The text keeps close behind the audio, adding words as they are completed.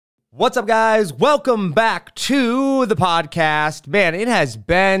What's up, guys? Welcome back to the podcast. Man, it has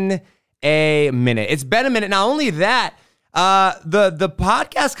been a minute. It's been a minute. Not only that, the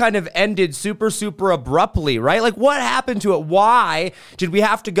podcast kind of ended super abruptly, right? Like, what happened to it? Why did we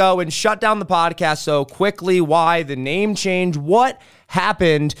have to go and shut down the podcast so quickly? Why the name change? What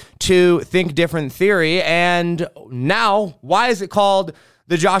happened to Think Different Theory? And now, why is it called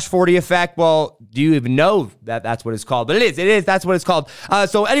The Josh Forti Effect? Well, do you even know that that's what it's called? But it is, that's what it's called.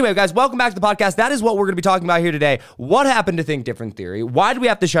 So anyway, guys, welcome back to the podcast. That is what we're going to be talking about here today. What happened to Think Different Theory? Why did we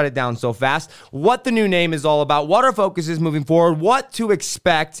have to shut it down so fast? What the new name is all about? What our focus is moving forward? What to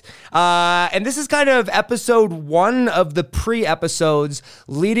expect? And this is kind of episode one of the pre-episodes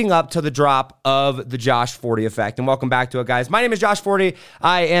leading up to the drop of The Josh Forti Effect. And welcome back to it, guys. My name is Josh Forti.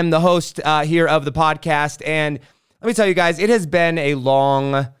 I am the host here of the podcast. And let me tell you guys, it has been a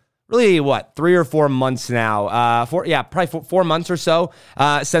long, really, 3 or 4 months now? Probably 4 months or so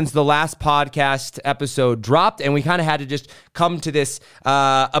since the last podcast episode dropped, and we kind of had to just come to this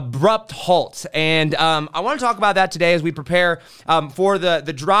abrupt halt. And I want to talk about that today as we prepare for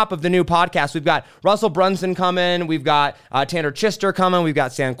the drop of the new podcast. We've got Russell Brunson coming, we've got Tanner Chister coming, we've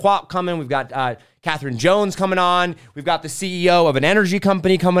got Sam Kwok coming, we've got Catherine Jones coming on. We've got the CEO of an energy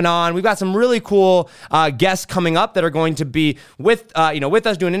company coming on. We've got some really cool guests coming up that are going to be with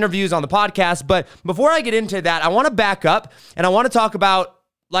us doing interviews on the podcast. But before I get into that, I want to back up and I want to talk about,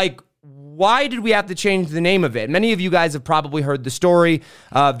 why did we have to change the name of it? Many of you guys have probably heard the story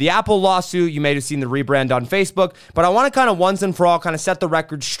of the Apple lawsuit. You may have seen the rebrand on Facebook, but I want to kind of once and for all kind of set the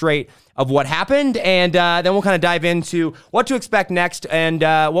record straight of what happened, and then we'll kind of dive into what to expect next and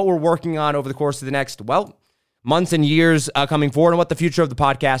what we're working on over the course of the next, months and years coming forward, and what the future of the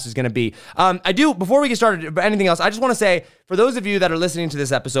podcast is going to be. Before we get started, anything else, I just want to say, for those of you that are listening to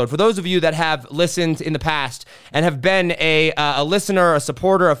this episode, for those of you that have listened in the past and have been a listener, a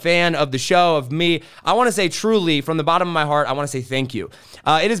supporter, a fan of the show, of me, I want to say truly, from the bottom of my heart, I want to say thank you.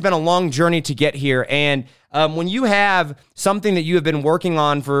 It has been a long journey to get here, and when you have something that you have been working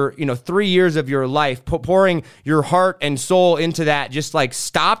on for 3 years of your life, pouring your heart and soul into that, just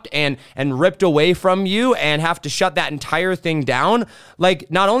stopped and ripped away from you, and have to shut that entire thing down,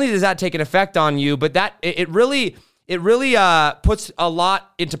 not only does that take an effect on you, but that it really puts a lot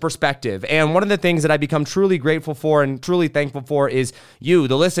into perspective. And one of the things that I become truly grateful for and truly thankful for is you,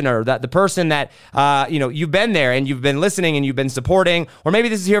 the listener, that the person that, you've been there and you've been listening and you've been supporting, or maybe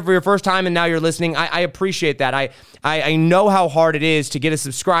this is here for your first time and now you're listening. I appreciate that. I know how hard it is to get a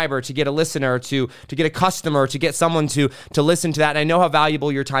subscriber, to get a listener, to get a customer, to get someone to listen to that. And I know how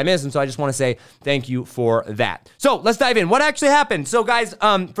valuable your time is. And so I just want to say thank you for that. So let's dive in. What actually happened? So guys,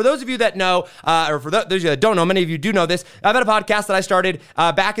 for those of you that know, or for those of you that don't know, many of you do know this. I've had a podcast that I started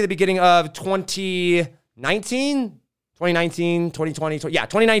back at the beginning of 2019.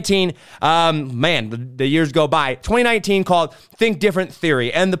 2019. Man, the years go by. 2019, called Think Different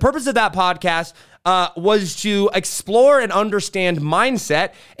Theory. And the purpose of that podcast was to explore and understand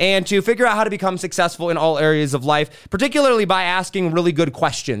mindset and to figure out how to become successful in all areas of life, particularly by asking really good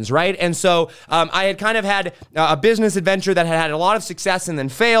questions, right? And so I had kind of had a business adventure that had a lot of success and then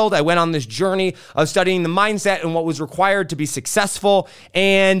failed. I went on this journey of studying the mindset and what was required to be successful.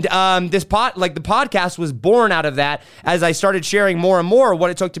 And the podcast was born out of that as I started sharing more and more what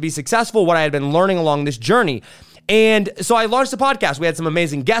it took to be successful, what I had been learning along this journey. And so I launched the podcast. We had some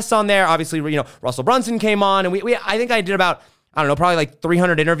amazing guests on there. Obviously, Russell Brunson came on, and I think I did about, probably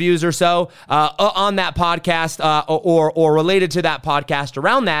 300 interviews or so on that podcast or related to that podcast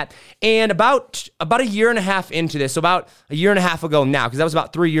around that. And about a year and a half into this, so about a year and a half ago now, because that was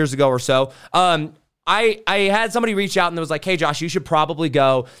about 3 years ago or so, I had somebody reach out and it was like, hey, Josh, you should probably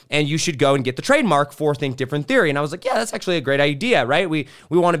go and get the trademark for Think Different Theory. And I was like, yeah, that's actually a great idea, right? We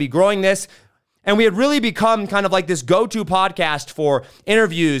want to be growing this. And we had really become kind of like this go-to podcast for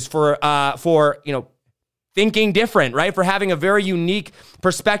interviews, for thinking different, right? For having a very unique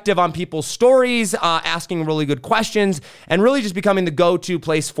perspective on people's stories, asking really good questions, and really just becoming the go-to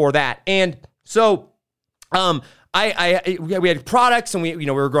place for that. And so, we had products, and we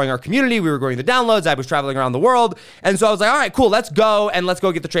were growing our community, we were growing the downloads, I was traveling around the world, and so I was like, all right, cool, let's go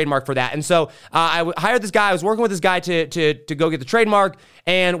get the trademark for that. And so I hired this guy, I was working with this guy to go get the trademark,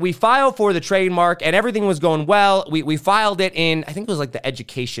 and we filed for the trademark, and everything was going well. We filed it in, I think it was the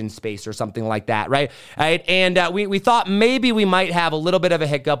education space or something like that, right? And we thought maybe we might have a little bit of a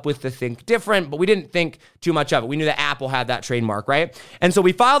hiccup with the Think Different, but we didn't think too much of it. We knew that Apple had that trademark, right? And so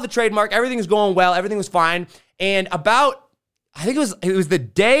we filed the trademark, everything was going well, everything was fine. And I think it was the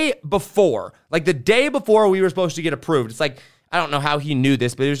day before we were supposed to get approved. It's I don't know how he knew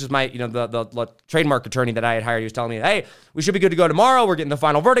this, but it was just my, the trademark attorney that I had hired. He was telling me, hey, we should be good to go tomorrow. We're getting the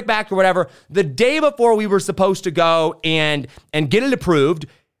final verdict back or whatever. The day before we were supposed to go and get it approved,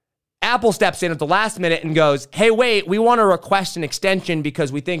 Apple steps in at the last minute and goes, hey, wait, we want to request an extension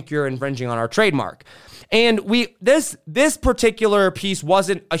because we think you're infringing on our trademark. And this particular piece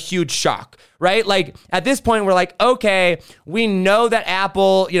wasn't a huge shock, right? Like at this point, we're like, okay, we know that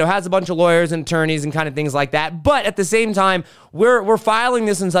Apple, has a bunch of lawyers and attorneys and kind of things like that. But at the same time, we're filing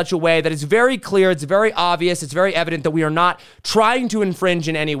this in such a way that it's very clear, it's very obvious, it's very evident that we are not trying to infringe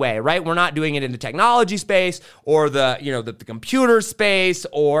in any way, right? We're not doing it in the technology space or the computer space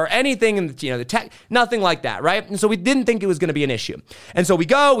or anything in the tech, nothing like that, right? And so we didn't think it was going to be an issue. And so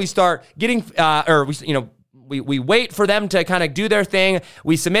we start getting, we wait for them to kind of do their thing.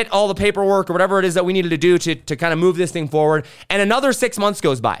 We submit all the paperwork or whatever it is that we needed to do to kind of move this thing forward. And another 6 months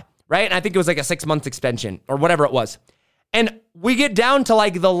goes by, right? And I think it was like a 6 month extension or whatever it was. And we get down to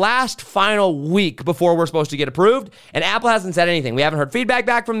like the last final week before we're supposed to get approved, and Apple hasn't said anything. We haven't heard feedback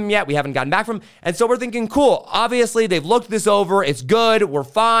back from them yet. We haven't gotten back from them. And so we're thinking, cool, obviously they've looked this over. It's good. We're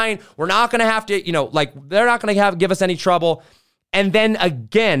fine. We're not going to have to, they're not going to give us any trouble. And then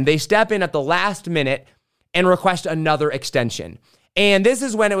again, they step in at the last minute and request another extension. And this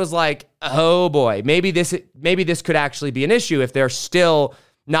is when it was like, oh boy, maybe this could actually be an issue if they're still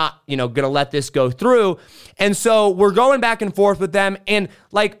not, going to let this go through. And so we're going back and forth with them. And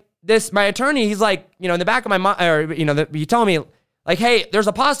like my attorney, he's like, in the back of my mind, he telling me like, hey, there's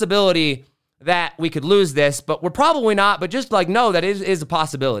a possibility that we could lose this, but we're probably not. But just like, no, that is a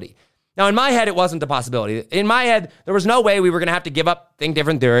possibility. Now, in my head, it wasn't a possibility. In my head, there was no way we were going to have to give up Think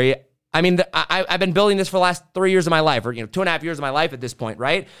Different Theory. I mean, I've been building this for the last 3 years of my life, or 2.5 years of my life at this point,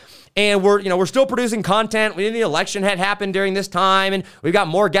 right? And we're still producing content. The election had happened during this time, and we've got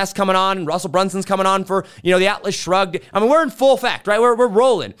more guests coming on. And Russell Brunson's coming on for the Atlas Shrugged. I mean, we're in full effect, right? We're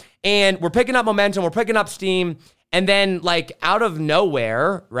rolling, and we're picking up momentum. We're picking up steam, and then like out of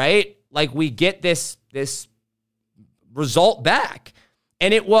nowhere, right? Like we get this result back.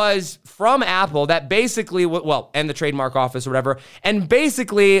 And it was from Apple that basically, and the trademark office or whatever, and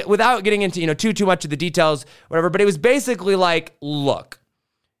basically, without getting into too much of the details, whatever, but it was basically like, look,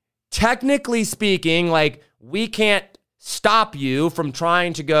 technically speaking, like we can't stop you from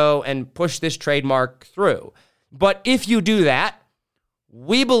trying to go and push this trademark through. But if you do that,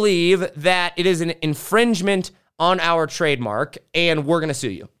 we believe that it is an infringement on our trademark, and we're going to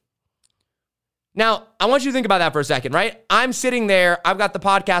sue you. Now, I want you to think about that for a second, right? I'm sitting there. I've got the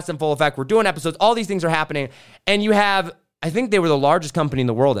podcast in full effect. We're doing episodes. All these things are happening. And you have, I think they were the largest company in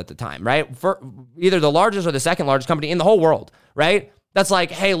the world at the time, right? For either the largest or the second largest company in the whole world, right? That's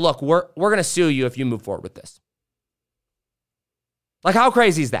like, hey, look, we're going to sue you if you move forward with this. Like, how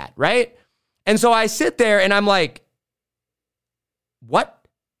crazy is that, right? And so I sit there and I'm like, what?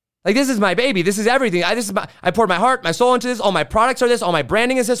 Like, this is my baby. This is everything. I poured my heart, my soul into this. All my products are this. All my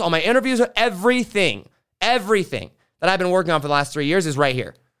branding is this. All my interviews are everything that I've been working on for the last 3 years is right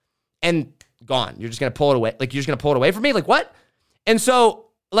here. And gone. You're just going to pull it away. Like, you're just going to pull it away from me? Like, what? And so,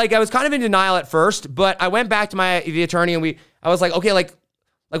 like, I was kind of in denial at first, but I went back to the attorney and I was like, okay, like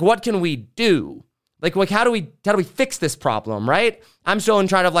what can we do? Like how do we fix this problem, right? I'm still in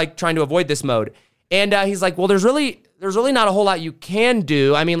trying to avoid this mode. And he's like, well, there's really not a whole lot you can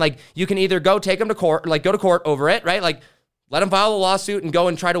do. I mean, like, you can either go take them to court, like go to court over it, right? Like, let them file a lawsuit and go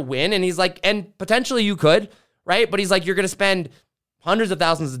and try to win. And he's like, and potentially you could, right? But he's like, you're going to spend hundreds of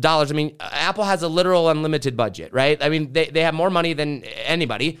thousands of dollars. I mean, Apple has a literal unlimited budget, right? I mean, they have more money than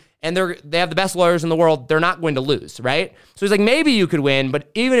anybody, and they have the best lawyers in the world. They're not going to lose, right? So he's like, maybe you could win, but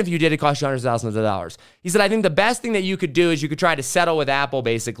even if you did, it cost you hundreds of thousands of dollars. He said, I think the best thing that you could do is you could try to settle with Apple,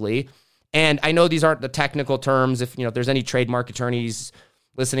 basically. And I know these aren't the technical terms. If there's any trademark attorneys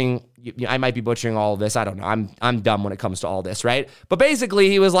listening, I might be butchering all of this. I don't know. I'm dumb when it comes to all this, right? But basically,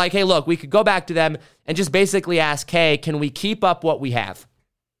 he was like, hey, look, we could go back to them and just basically ask, hey, can we keep up what we have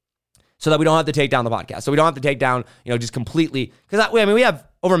so that we don't have to take down the podcast? So we don't have to take down, just completely. Because we have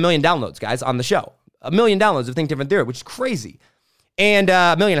over 1 million downloads, guys, on the show. 1 million downloads of Think Different Theory, which is crazy. And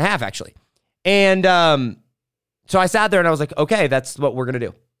 1.5 million, actually. And so I sat there and I was like, okay, that's what we're going to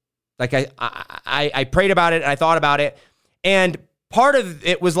do. Like I prayed about it and I thought about it. And part of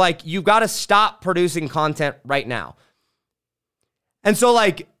it was like, you got to stop producing content right now. And so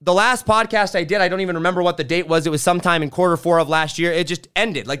like the last podcast I did, I don't even remember what the date was. It was sometime in Q4 of last year. It just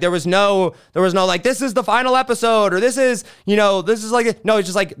ended. Like there was no like, this is the final episode or this is like, no, it's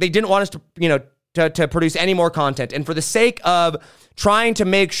just like, they didn't want us to, to produce any more content. And for the sake of trying to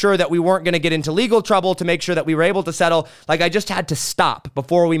make sure that we weren't going to get into legal trouble, to make sure that we were able to settle, like I just had to stop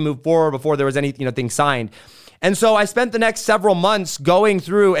before we moved forward, before there was any, thing signed. And so I spent the next several months going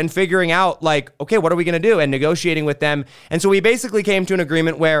through and figuring out like, okay, what are we going to do? And negotiating with them. And so we basically came to an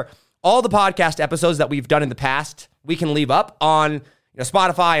agreement where all the podcast episodes that we've done in the past, we can leave up on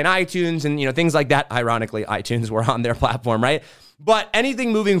Spotify and iTunes and things like that. Ironically, iTunes were on their platform, right? But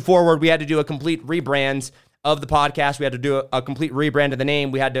anything moving forward, we had to do a complete rebrand of the podcast. We had to do a complete rebrand of the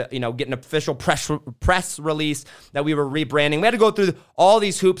name. We had to, get an official press release that we were rebranding. We had to go through all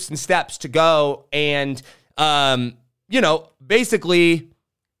these hoops and steps to go and, basically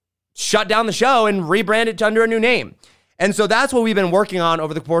shut down the show and rebrand it under a new name. And so that's what we've been working on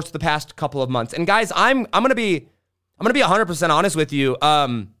over the course of the past couple of months. And guys, I'm going to be 100% honest with you.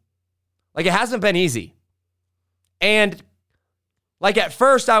 It hasn't been easy. And at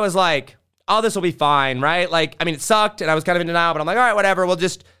first I was like, oh, this will be fine, right? It sucked and I was kind of in denial, but I'm like, all right, whatever. We'll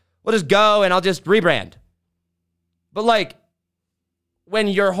just go and I'll just rebrand. But when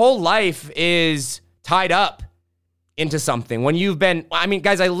your whole life is tied up into something, when you've been,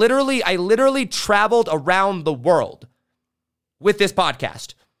 guys, I literally traveled around the world with this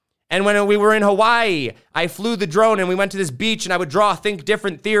podcast. And when we were in Hawaii, I flew the drone and we went to this beach and I would draw Think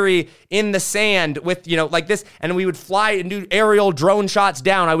Different theory in the sand with, like this. And we would fly and do aerial drone shots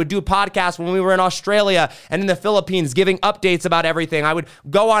down. I would do podcasts when we were in Australia and in the Philippines, giving updates about everything. I would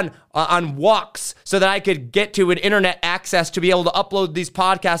go on walks so that I could get to an internet access to be able to upload these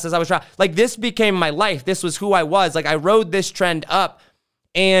podcasts as I was trying. This became my life. This was who I was. I rode this trend up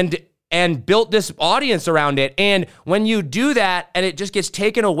and built this audience around it. And when you do that and it just gets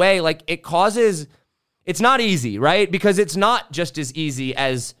taken away, it's not easy, right? Because it's not just as easy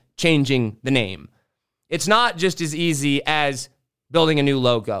as changing the name. It's not just as easy as building a new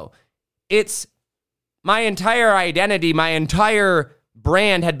logo. It's my entire identity, my entire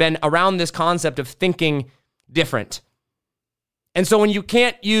brand had been around this concept of thinking different. And so when you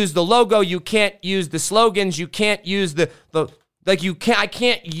can't use the logo, you can't use the slogans, you can't use I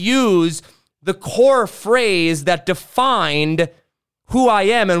can't use the core phrase that defined who I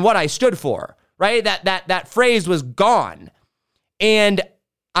am and what I stood for, right? That phrase was gone. And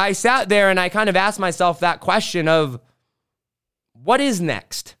I sat there and I kind of asked myself that question of what is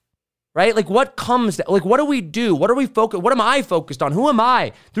next, right? What comes, what do we do? What are we focused? What am I focused on? Who am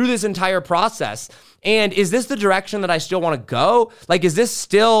I through this entire process? And is this the direction that I still want to go? Is this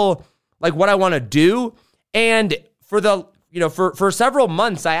still what I want to do? And for several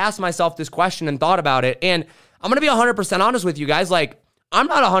months, I asked myself this question and thought about it. And I'm going to be 100% honest with you guys. I'm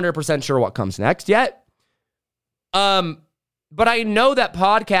not 100% sure what comes next yet. But I know that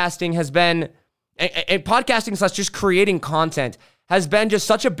podcasting has been, and podcasting / just creating content has been just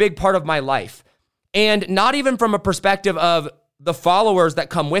such a big part of my life. And not even from a perspective of the followers that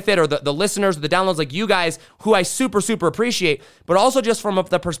come with it or the listeners or the downloads like you guys, who I super, super appreciate, but also just from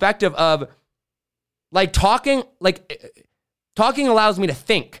the perspective of talking allows me to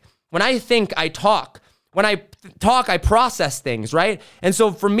think. When I think, I talk. When I talk, I process things, right? And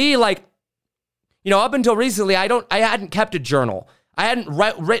so for me, up until recently, I hadn't kept a journal. I hadn't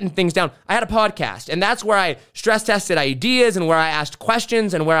written things down. I had a podcast, and that's where I stress tested ideas and where I asked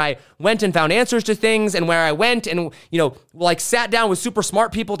questions and where I went and found answers to things and where I went and, sat down with super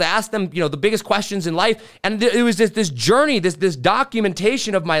smart people to ask them, the biggest questions in life. And it was just this journey, this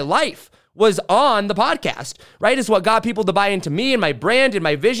documentation of my life was on the podcast, right? It's what got people to buy into me and my brand and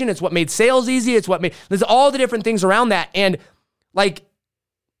my vision. It's what made sales easy. There's all the different things around that. And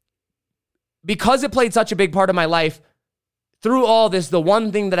because it played such a big part of my life, through all this, the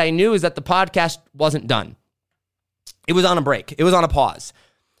one thing that I knew is that the podcast wasn't done. It was on a break. It was on a pause.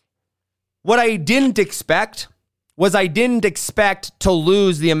 What I didn't expect was to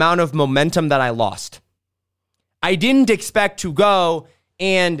lose the amount of momentum that I lost. I didn't expect to go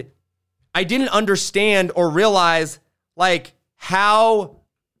and I didn't understand or realize how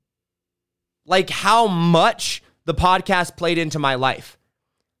much the podcast played into my life.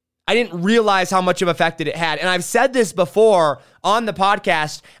 I didn't realize how much of effect it had. And I've said this before on the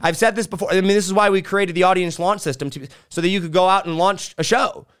podcast. This is why we created the audience launch system so that you could go out and launch a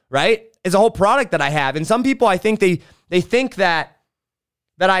show, right? It's a whole product that I have. And some people, I think they think that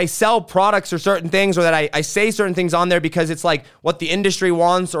I sell products or certain things, or that I say certain things on there because it's what the industry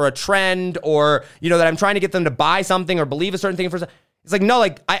wants or a trend, or, that I'm trying to get them to buy something or believe a certain thing. It's no,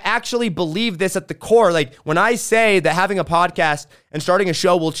 I actually believe this at the core. When I say that having a podcast and starting a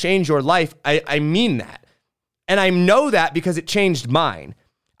show will change your life, I mean that. And I know that because it changed mine.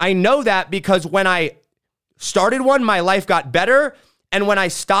 I know that because when I started one, my life got better. And when I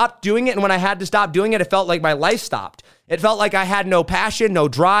stopped doing it and when I had to stop doing it, it felt like my life stopped. It felt like I had no passion, no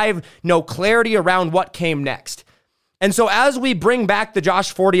drive, no clarity around what came next. And so as we bring back the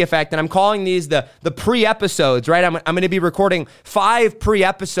Josh Forti effect, and I'm calling these the pre-episodes, right? I'm going to be recording 5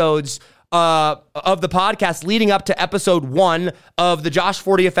 pre-episodes of the podcast leading up to episode 1 of the Josh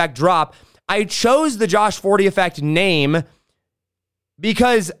Forti effect drop. I chose the Josh Forti effect name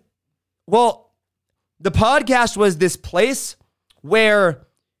because, well, the podcast was this place where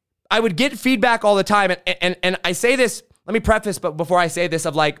I would get feedback all the time. And I say this, let me preface, but before I say this,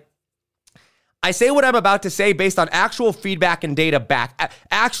 of like, I say what I'm about to say based on actual feedback and data back,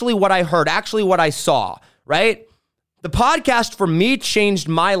 actually what I heard, actually what I saw, right? The podcast for me changed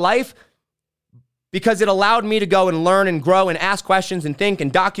my life because it allowed me to go and learn and grow and ask questions and think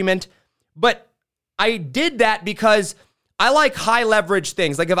and document. But I did that because I like high leverage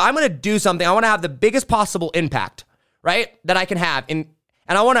things. Like if I'm going to do something, I want to have the biggest possible impact, right? That I can have. And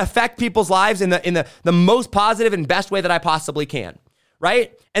I want to affect people's lives in the most positive and best way that I possibly can.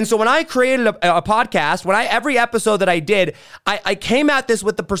 Right? And so when I created a podcast, every episode that I did, I came at this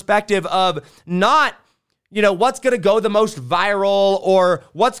with the perspective of not, what's going to go the most viral or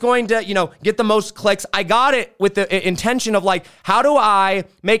what's going to, get the most clicks. I got it with the intention of like, how do I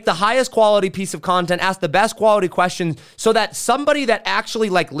make the highest quality piece of content, ask the best quality questions so that somebody that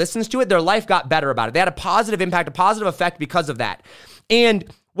actually like listens to it, their life got better about it. They had a positive impact, a positive effect because of that.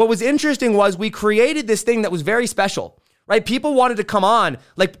 And what was interesting was we created this thing that was very special. Right? People wanted to come on.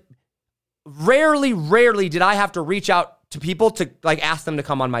 Like rarely did I have to reach out to people to like ask them to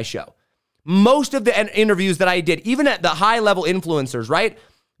come on my show. Most of the interviews that I did, even at the high level influencers, right?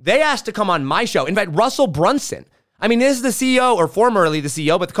 They asked to come on my show. In fact, Russell Brunson, I mean, this is the CEO or formerly the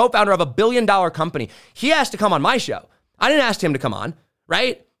CEO, but the co-founder of $1 billion company. He asked to come on my show. I didn't ask him to come on,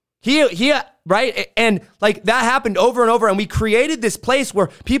 right? He, right? And like that happened over and over. And we created this place where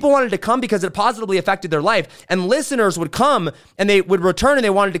people wanted to come because it positively affected their life. And listeners would come and they would return and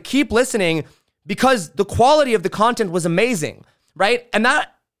they wanted to keep listening because the quality of the content was amazing, right? And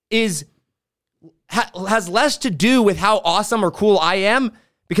that has less to do with how awesome or cool I am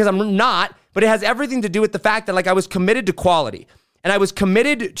because I'm not, but it has everything to do with the fact that like I was committed to quality. And I was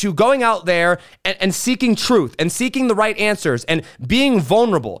committed to going out there and seeking truth and seeking the right answers and being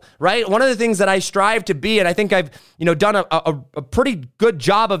vulnerable, right? One of the things that I strive to be, and I think I've done a pretty good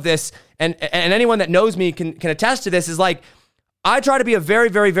job of this, and anyone that knows me can attest to this, is like I try to be a very,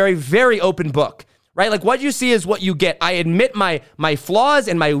 very, very, very open book. Right? Like what you see is what you get. I admit my flaws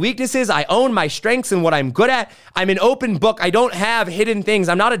and my weaknesses. I own my strengths and what I'm good at. I'm an open book. I don't have hidden things.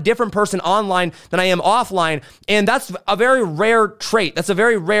 I'm not a different person online than I am offline. And that's a very rare trait. That's a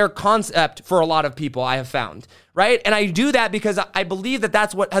very rare concept for a lot of people, I have found. Right? And I do that because I believe that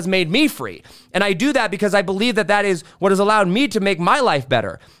that's what has made me free. And I do that because I believe that that is what has allowed me to make my life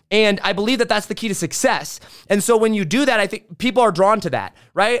better. And I believe that that's the key to success. And so when you do that, I think people are drawn to that,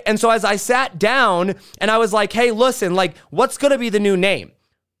 right? And so as I sat down and I was like, hey, listen, like what's going to be the new name,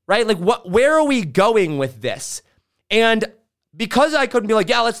 right? Like where are we going with this? And because I couldn't be like,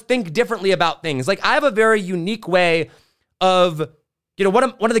 yeah, let's think differently about things. Like I have a very unique way of, one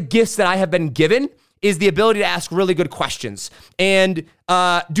of the gifts that I have been given is the ability to ask really good questions and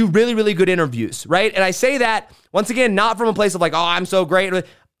do really, really good interviews, right? And I say that, once again, not from a place of like, oh, I'm so great.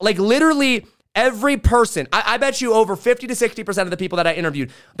 Like literally every person, I bet you over 50 to 60% of the people that I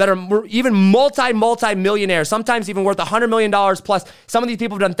interviewed that are even multi-millionaires, sometimes even worth $100 million plus, some of these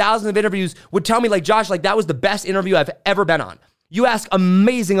people have done thousands of interviews, would tell me like, Josh, like that was the best interview I've ever been on. You ask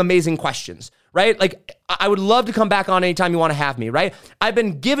amazing questions, right? Like I would love to come back on anytime you want to have me, right? I've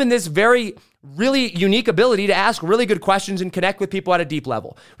been given this really unique ability to ask really good questions and connect with people at a deep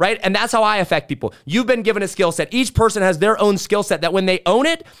level, right? And that's how I affect people. You've been given a skill set. Each person has their own skill set that when they own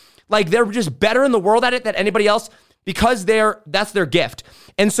it, like they're just better in the world at it than anybody else because that's their gift.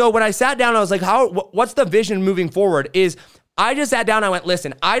 And so when I sat down, I was like, what's the vision moving forward? I just sat down and I went,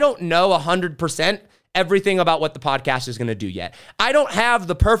 listen, I don't know 100% everything about what the podcast is going to do yet. I don't have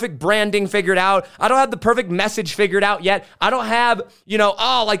the perfect branding figured out. I don't have the perfect message figured out yet. I don't have,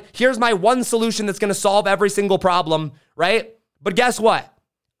 here's my one solution that's going to solve every single problem, right? But guess what?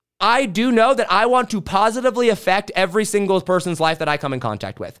 I do know that I want to positively affect every single person's life that I come in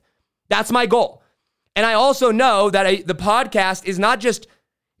contact with. That's my goal. And I also know that the podcast is not just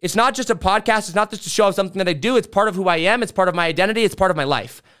a podcast. It's not just a show of something that I do. It's part of who I am. It's part of my identity. It's part of my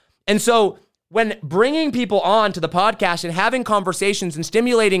life. And so when bringing people on to the podcast and having conversations and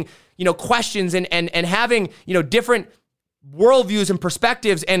stimulating, questions and having, different worldviews and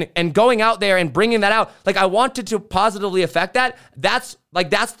perspectives and going out there and bringing that out, like I wanted to positively affect that. That's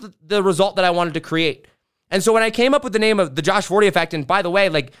the result that I wanted to create. And so when I came up with the name of the Josh Forti Effect, and by the way,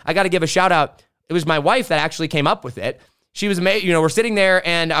 like I got to give a shout out. It was my wife that actually came up with it. She was, we're sitting there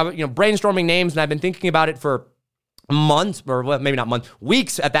and, brainstorming names, and I've been thinking about it for months, or maybe not months,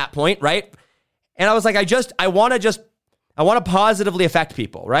 weeks at that point, right? And I was like, I want to positively affect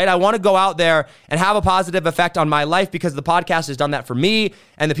people, right? I want to go out there and have a positive effect on my life because the podcast has done that for me,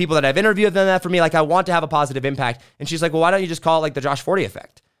 and the people that I've interviewed have done that for me. Like, I want to have a positive impact. And she's like, well, why don't you just call it like the Josh Forti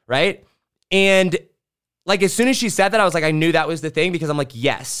effect, right? And like, as soon as she said that, I was like, I knew that was the thing, because I'm like,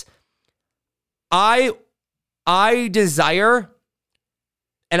 yes, I desire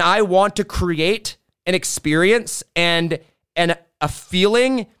and I want to create an experience and a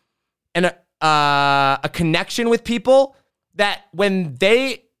feeling and a connection with people that when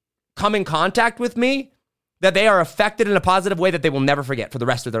they come in contact with me, that they are affected in a positive way that they will never forget for the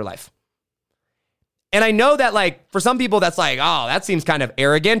rest of their life. And I know that, like, for some people, that's like, oh, that seems kind of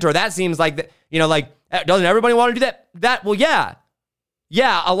arrogant, or that seems like, like, doesn't everybody want to do that? Well, yeah.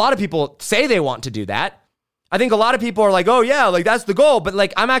 Yeah, a lot of people say they want to do that. I think a lot of people are like, oh, yeah, like, that's the goal, but,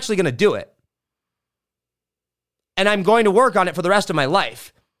 like, I'm actually going to do it. And I'm going to work on it for the rest of my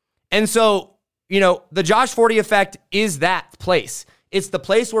life. And so, the Josh Forti effect is that place. It's the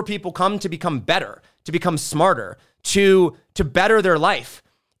place where people come to become better, to become smarter, to better their life.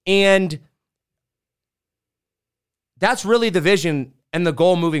 And that's really the vision and the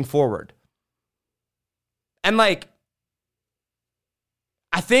goal moving forward. And like,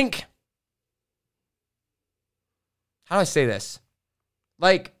 I think, how do I say this?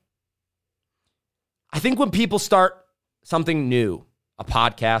 Like, I think when people start something new, a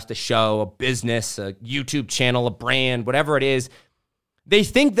podcast, a show, a business, a YouTube channel, a brand, whatever it is, they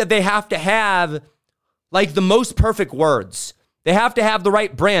think that they have to have like the most perfect words. They have to have the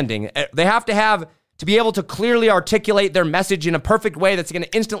right branding. They have to be able to clearly articulate their message in a perfect way that's going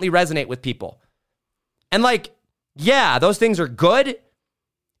to instantly resonate with people. And like, yeah, those things are good.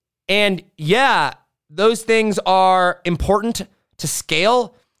 And yeah, those things are important to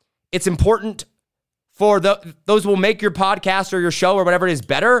scale. It's important for those will make your podcast or your show or whatever it is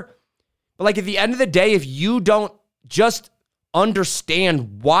better. But like, at the end of the day, if you don't just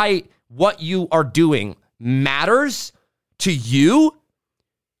understand why what you are doing matters to you,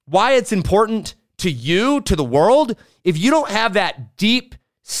 why it's important to you, to the world, if you don't have that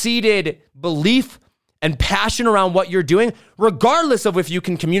deep-seated belief and passion around what you're doing, regardless of if you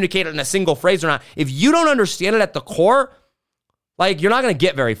can communicate it in a single phrase or not, if you don't understand it at the core, like, you're not going to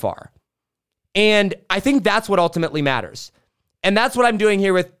get very far. And I think that's what ultimately matters. And that's what I'm doing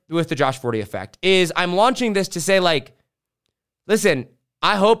here with the Josh Forti effect, is I'm launching this to say, like, listen,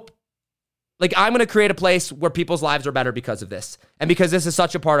 I hope, like, I'm going to create a place where people's lives are better because of this, and because this is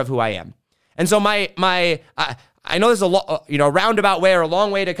such a part of who I am. And so I know there's a roundabout way or a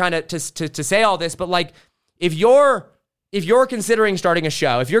long way to kind of to say all this, but like, if you're considering starting a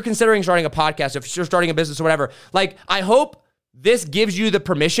show, if you're considering starting a podcast, if you're starting a business or whatever, like, I hope this gives you the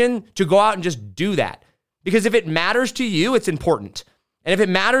permission to go out and just do that. Because if it matters to you, it's important. And if it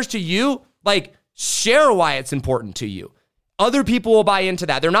matters to you, like, share why it's important to you. Other people will buy into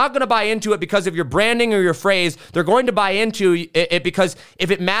that. They're not going to buy into it because of your branding or your phrase. They're going to buy into it because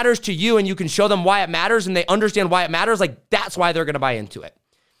if it matters to you and you can show them why it matters and they understand why it matters, like, that's why they're going to buy into it.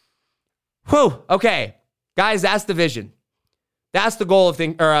 Whew. Okay. Guys, that's the vision. That's the goal of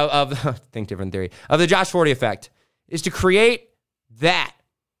Think Different Theory, of the Josh Forti effect, is to create that,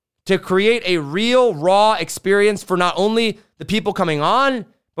 to create a real, raw experience for not only the people coming on,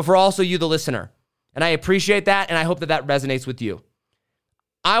 but for also you, the listener. And I appreciate that, and I hope that that resonates with you.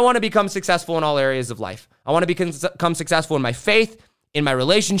 I want to become successful in all areas of life. I want to become successful in my faith, in my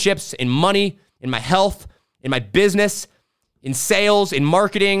relationships, in money, in my health, in my business, in sales, in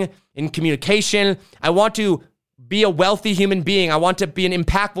marketing, in communication. I want to be a wealthy human being. I want to be an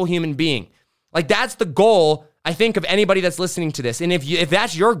impactful human being. Like, that's the goal, I think, of anybody that's listening to this. And if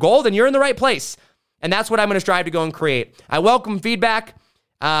that's your goal, then you're in the right place. And that's what I'm going to strive to go and create. I welcome feedback.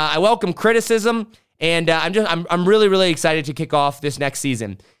 I welcome criticism. And I'm really, really excited to kick off this next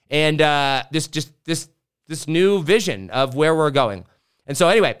season and this new vision of where we're going. And so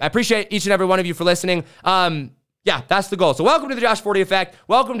anyway, I appreciate each and every one of you for listening. Yeah, that's the goal. So welcome to the Josh Forti Effect.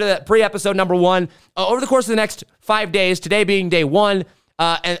 Welcome to the pre-episode number 1. Over the course of the next 5 days, today being day 1,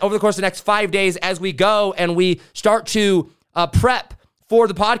 and over the course of the next 5 days as we go and we start to prep for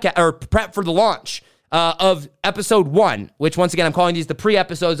the podcast, or prep for the launch of episode 1, which once again, I'm calling these the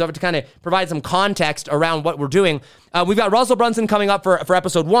pre-episodes over to kind of provide some context around what we're doing. We've got Russell Brunson coming up for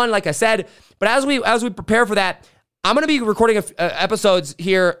episode 1, like I said. But as we prepare for that, I'm going to be recording episodes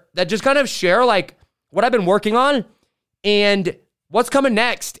here that just kind of share like what I've been working on and what's coming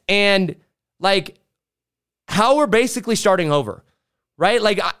next, and like how we're basically starting over, right?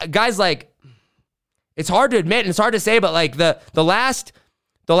 Like, guys, like, it's hard to admit and it's hard to say, but like the last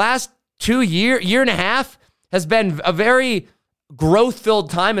 2 year and a half has been a very growth-filled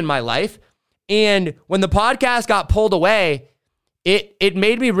time in my life. And when the podcast got pulled away, it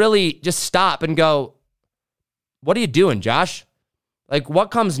made me really just stop and go, what are you doing, Josh? Like,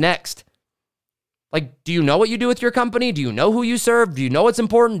 what comes next? Like, do you know what you do with your company? Do you know who you serve? Do you know what's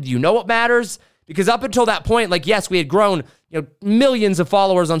important? Do you know what matters? Because up until that point, like, yes, we had grown, millions of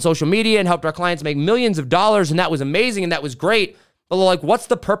followers on social media and helped our clients make millions of dollars, and that was amazing and that was great. But like, what's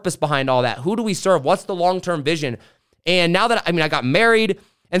the purpose behind all that? Who do we serve? What's the long-term vision? And now that, I got married,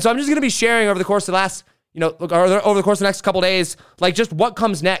 and so I'm just going to be sharing over the course of the last, over the course of the next couple of days, like just what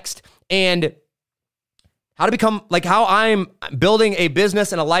comes next and how to become, like how I'm building a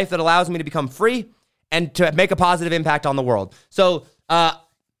business and a life that allows me to become free and to make a positive impact on the world. So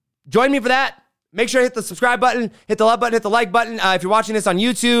join me for that. Make sure to hit the subscribe button, hit the love button, hit the like button. If you're watching this on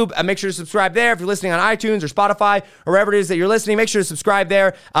YouTube, make sure to subscribe there. If you're listening on iTunes or Spotify or wherever it is that you're listening, make sure to subscribe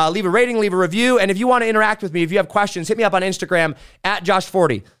there. Leave a rating, leave a review. And if you want to interact with me, if you have questions, hit me up on Instagram at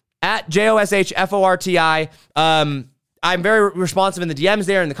Josh40, at JOSHFORTI. I'm very responsive in the DMs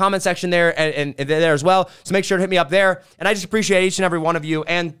there, in the comment section there, and there as well. So make sure to hit me up there. And I just appreciate each and every one of you.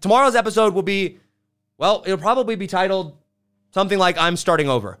 And tomorrow's episode will be, well, it'll probably be titled something like I'm Starting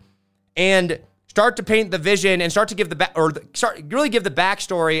Over. And start to paint the vision and start to give really give the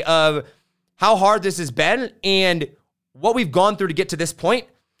backstory of how hard this has been and what we've gone through to get to this point,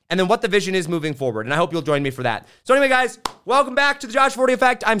 and then what the vision is moving forward. And I hope you'll join me for that. So anyway, guys, welcome back to the Josh 40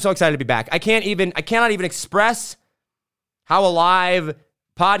 Effect. I'm so excited to be back. I cannot even express how alive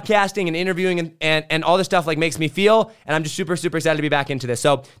podcasting and interviewing and all this stuff like makes me feel. And I'm just super, super excited to be back into this.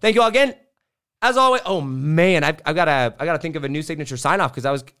 So thank you all again. As always, oh man, I've got to think of a new signature sign off,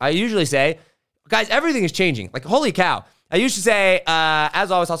 because I usually say, guys, everything is changing. Like, holy cow. I used to say, as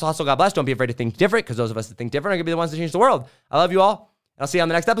always, hustle, God bless. Don't be afraid to think different, because those of us that think different are going to be the ones that change the world. I love you all, and I'll see you on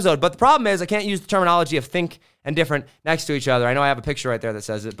the next episode. But the problem is I can't use the terminology of think and different next to each other. I know I have a picture right there that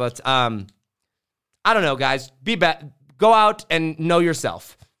says it, but I don't know, guys. Go out and know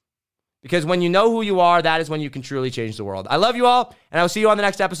yourself. Because when you know who you are, that is when you can truly change the world. I love you all, and I will see you on the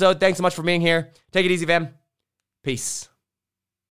next episode. Thanks so much for being here. Take it easy, fam. Peace.